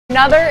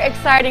Another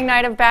exciting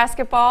night of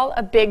basketball,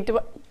 a big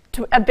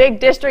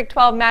District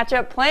 12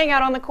 matchup playing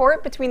out on the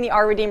court between the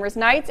Our Redeemers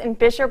Knights and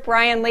Bishop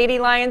Bryan Lady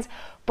Lions,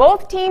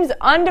 both teams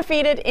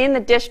undefeated in the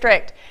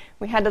district.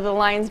 We head to the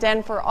Lions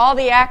Den for all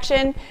the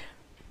action.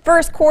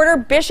 First quarter,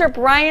 Bishop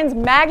Bryan's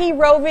Maggie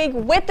Rovig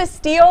with the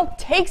steal,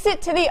 takes it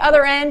to the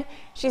other end.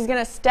 She's going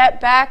to step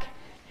back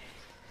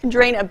and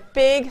drain a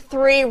big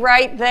three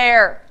right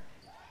there.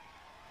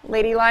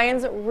 Lady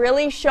Lions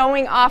really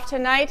showing off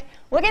tonight.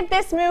 Look at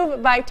this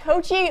move by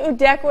Tochi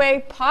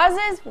Udekwe.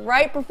 Pauses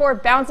right before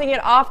bouncing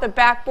it off the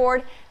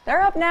backboard.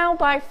 They're up now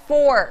by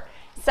 4.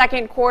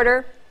 Second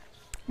quarter,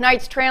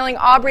 Knights trailing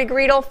Aubrey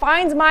Greedle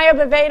finds Maya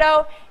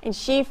Bevedo, and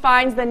she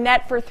finds the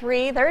net for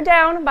 3. They're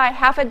down by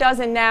half a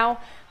dozen now,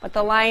 but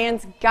the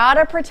Lions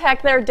gotta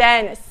protect their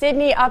den.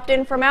 Sydney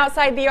Upton from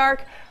outside the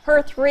arc,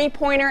 her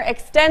three-pointer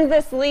extends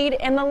this lead,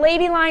 and the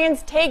Lady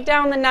Lions take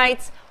down the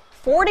Knights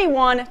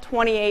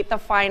 41-28 the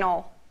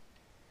final.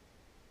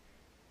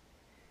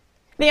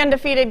 The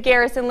undefeated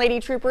Garrison Lady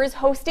Troopers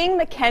hosting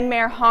the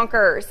Kenmare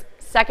Honkers.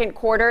 Second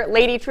quarter,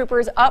 Lady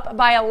Troopers up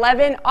by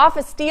 11 off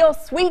a steal.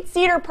 Sweet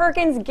Cedar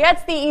Perkins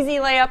gets the easy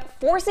layup,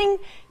 forcing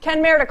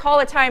Kenmare to call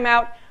a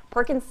timeout.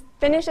 Perkins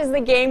finishes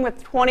the game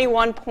with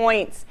 21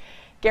 points.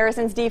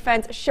 Garrison's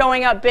defense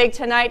showing up big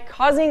tonight,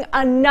 causing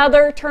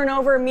another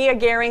turnover. Mia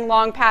Gehring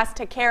long pass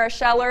to Kara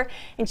Scheller,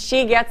 and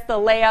she gets the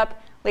layup.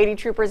 Lady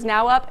Troopers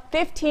now up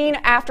 15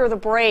 after the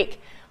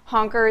break.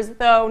 Honkers,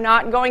 though,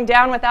 not going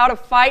down without a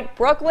fight.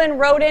 Brooklyn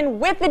Roden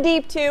with the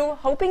deep 2,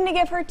 hoping to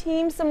give her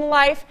team some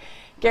life.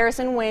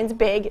 Garrison wins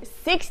big,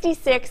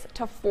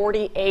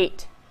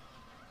 66-48.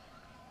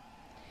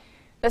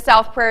 The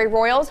South Prairie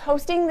Royals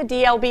hosting the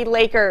DLB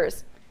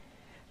Lakers.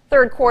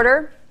 Third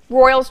quarter,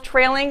 Royals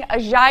trailing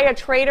Ajaya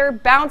Trader,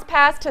 bounce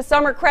pass to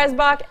Summer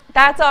Kresbach.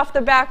 That's off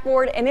the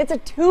backboard, and it's a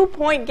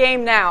 2-point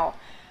game now.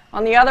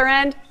 On the other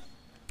end,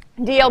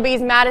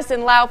 DLB's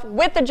Madison Lauf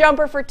with the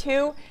jumper for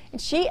 2, and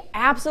she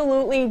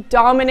absolutely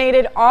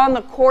dominated on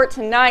the court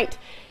tonight.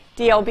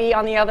 DLB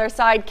on the other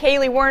side,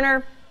 Kaylee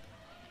Werner,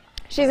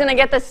 she's going to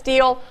get the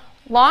steal.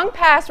 Long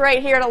pass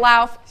right here to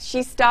Lauf.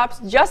 She stops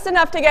just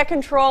enough to get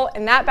control,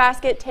 and that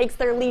basket takes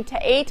their lead to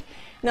 8,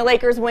 and the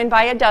Lakers win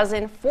by a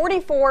dozen,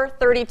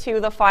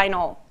 44-32 the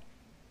final.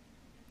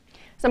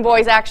 Some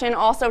boys action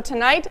also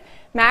tonight.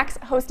 Max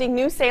hosting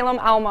New Salem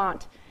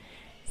Almont.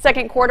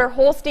 Second quarter,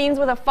 Holsteins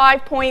with a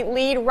 5-point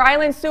lead.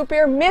 Rylan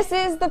Supir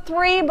misses the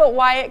 3, but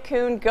Wyatt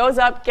Kuhn goes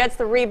up, gets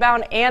the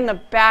rebound and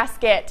the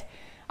basket.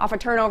 Off a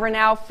turnover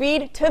now,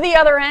 feed to the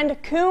other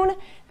end. Kuhn,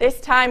 this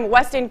time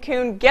Weston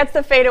Kuhn gets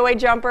the fadeaway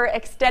jumper,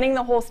 extending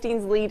the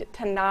Holsteins lead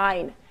to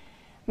 9.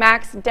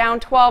 Max down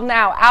 12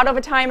 now, out of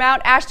a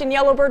timeout. Ashton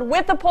Yellowbird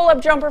with the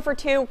pull-up jumper for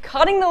 2,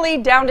 cutting the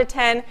lead down to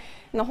 10,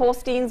 and the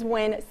Holsteins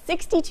win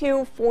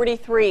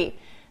 62-43.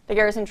 The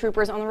Garrison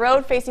Troopers on the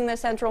road facing the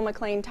Central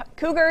McLean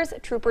Cougars.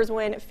 Troopers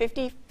win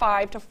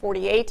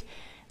 55-48.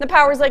 The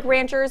Powers Lake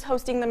Ranchers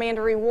hosting the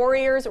Mandaree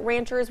Warriors.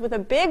 Ranchers with a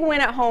big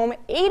win at home,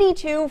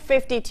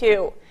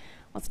 82-52.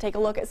 Let's take a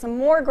look at some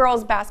more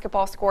girls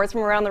basketball scores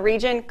from around the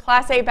region.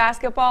 Class A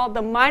basketball,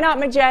 the Minot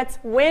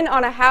Majettes win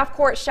on a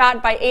half-court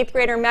shot by 8th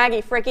grader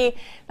Maggie Fricke.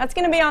 That's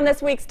going to be on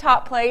this week's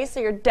top plays, so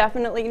you're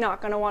definitely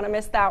not going to want to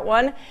miss that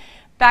one.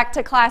 Back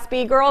to Class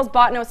B girls,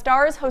 Botno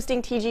Stars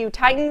hosting TGU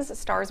Titans.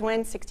 Stars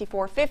win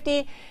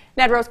 64-50.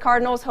 Nedrose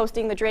Cardinals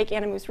hosting the Drake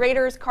Animus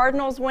Raiders.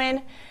 Cardinals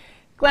win.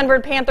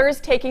 Glenburn Panthers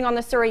taking on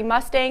the Surrey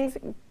Mustangs.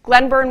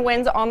 Glenburn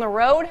wins on the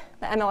road.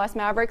 The MLS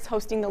Mavericks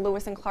hosting the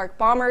Lewis and Clark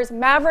Bombers.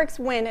 Mavericks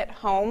win at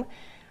home.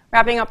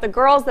 Wrapping up the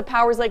girls, the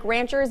Powers Lake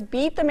Ranchers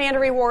beat the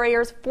Mandaree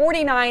Warriors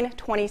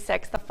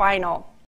 49-26 the final.